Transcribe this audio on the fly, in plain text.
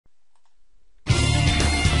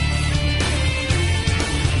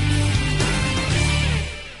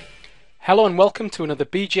Hello and welcome to another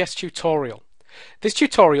BGS tutorial. This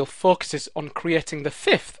tutorial focuses on creating the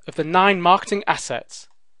fifth of the 9 marketing assets,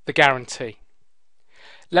 the guarantee.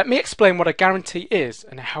 Let me explain what a guarantee is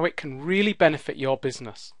and how it can really benefit your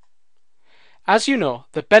business. As you know,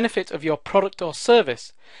 the benefit of your product or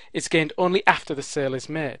service is gained only after the sale is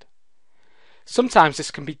made. Sometimes this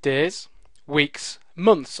can be days, weeks,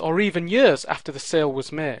 months, or even years after the sale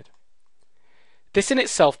was made. This in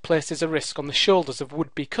itself places a risk on the shoulders of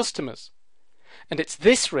would-be customers, and it's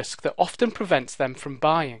this risk that often prevents them from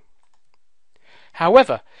buying.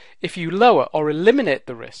 However, if you lower or eliminate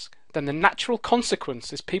the risk, then the natural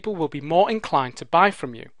consequence is people will be more inclined to buy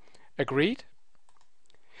from you. Agreed?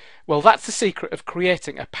 Well, that's the secret of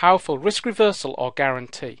creating a powerful risk reversal or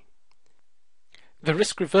guarantee. The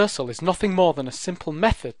risk reversal is nothing more than a simple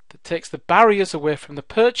method that takes the barriers away from the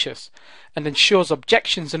purchase and ensures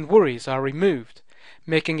objections and worries are removed,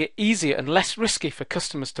 making it easier and less risky for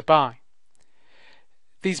customers to buy.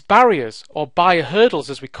 These barriers, or buyer hurdles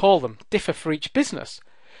as we call them, differ for each business,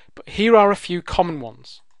 but here are a few common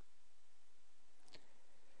ones.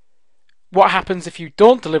 What happens if you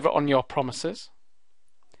don't deliver on your promises?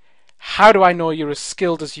 How do I know you're as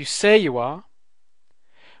skilled as you say you are?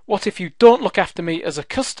 What if you don't look after me as a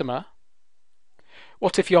customer?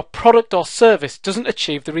 What if your product or service doesn't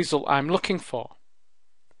achieve the result I'm looking for?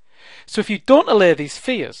 So if you don't allay these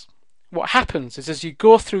fears, what happens is as you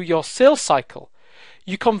go through your sales cycle,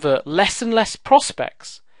 you convert less and less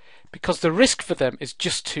prospects because the risk for them is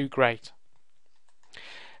just too great.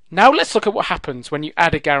 Now let's look at what happens when you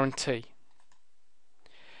add a guarantee.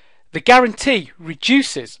 The guarantee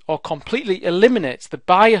reduces or completely eliminates the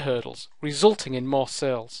buyer hurdles, resulting in more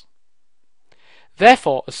sales.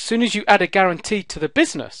 Therefore, as soon as you add a guarantee to the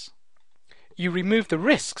business, you remove the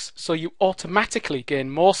risks, so you automatically gain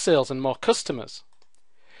more sales and more customers.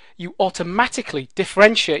 You automatically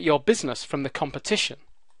differentiate your business from the competition,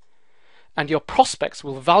 and your prospects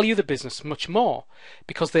will value the business much more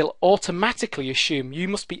because they'll automatically assume you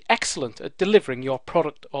must be excellent at delivering your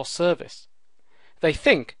product or service. They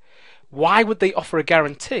think, why would they offer a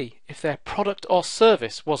guarantee if their product or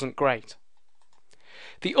service wasn't great?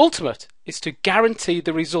 The ultimate is to guarantee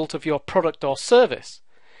the result of your product or service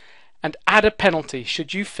and add a penalty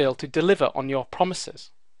should you fail to deliver on your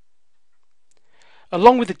promises.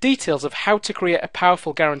 Along with the details of how to create a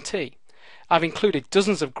powerful guarantee, I've included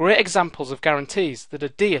dozens of great examples of guarantees that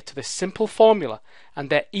adhere to this simple formula, and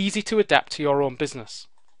they're easy to adapt to your own business.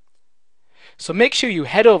 So make sure you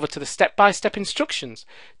head over to the step-by-step instructions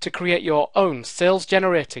to create your own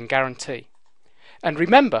sales-generating guarantee. And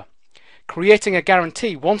remember, creating a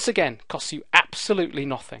guarantee once again costs you absolutely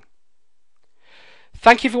nothing.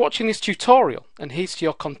 Thank you for watching this tutorial, and here's to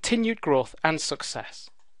your continued growth and success.